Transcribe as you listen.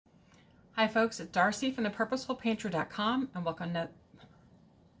Hi folks, it's Darcy from the Purposeful and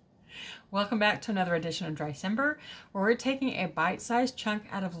welcome back to another edition of Drycember, where we're taking a bite-sized chunk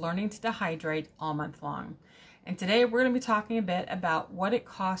out of learning to dehydrate all month long. And today we're going to be talking a bit about what it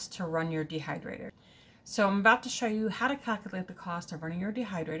costs to run your dehydrator. So I'm about to show you how to calculate the cost of running your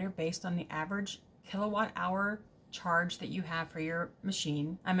dehydrator based on the average kilowatt hour charge that you have for your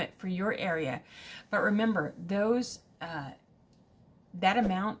machine, for your area. But remember, that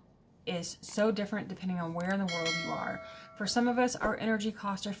amount is so different depending on where in the world you are. For some of us, our energy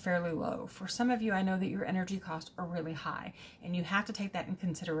costs are fairly low. For some of you, I know that your energy costs are really high, and you have to take that in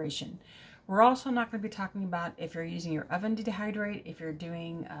consideration. We're also not going to be talking about if you're using your oven to dehydrate, if you're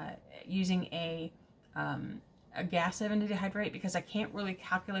doing using a gas oven to dehydrate, because I can't really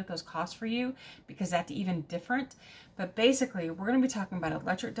calculate those costs for you because that's even different. But basically, we're going to be talking about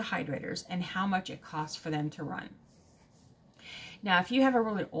electric dehydrators and how much it costs for them to run. Now, if you have a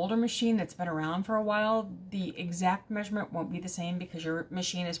really older machine that's been around for a while, the exact measurement won't be the same because your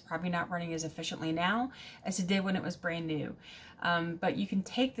machine is probably not running as efficiently now as it did when it was brand new. But you can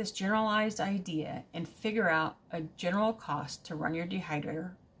take this generalized idea and figure out a general cost to run your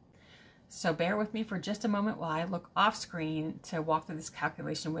dehydrator. So bear with me for just a moment while I look off screen to walk through this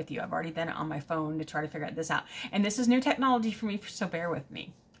calculation with you. I've already done it on my phone to try to figure this out. And this is new technology for me, so bear with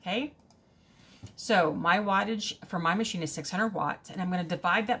me, okay? So my wattage for my machine is 600 watts, and I'm going to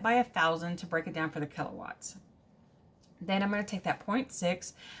divide that by 1,000 to break it down for the kilowatts. Then I'm going to take that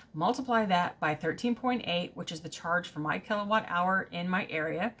 0.6, multiply that by 13.8, which is the charge for my kilowatt hour in my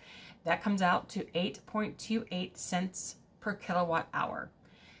area. That comes out to 8.28 cents per kilowatt hour.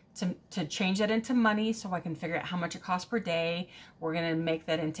 To change that into money so I can figure out how much it costs per day, we're going to make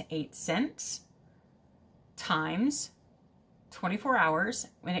that into 8 cents times 24 hours,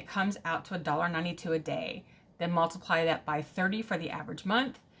 when it comes out to $1.92 a day. Then multiply that by 30 for the average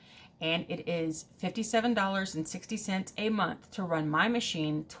month, and it is $57.60 a month to run my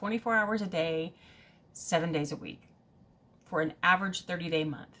machine 24 hours a day, 7 days a week, for an average 30-day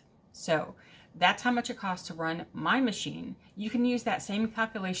month. So that's how much it costs to run my machine. You can use that same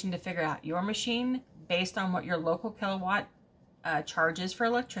calculation to figure out your machine based on what your local kilowatt charges for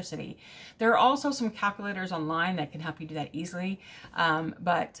electricity. There are also some calculators online that can help you do that easily,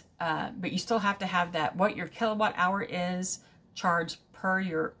 but you still have to have that what your kilowatt hour is charged per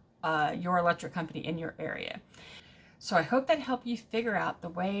your electric company in your area. So I hope that helped you figure out the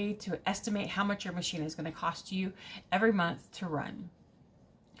way to estimate how much your machine is going to cost you every month to run.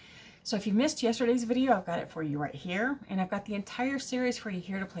 So if you missed yesterday's video, I've got it for you right here. And I've got the entire series for you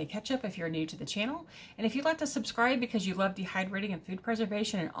here to play catch up if you're new to the channel. And if you'd like to subscribe because you love dehydrating and food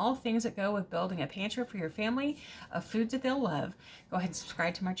preservation and all things that go with building a pantry for your family of foods that they'll love, go ahead and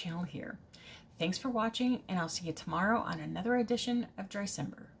subscribe to my channel here. Thanks for watching, and I'll see you tomorrow on another edition of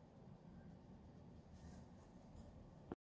Drycember.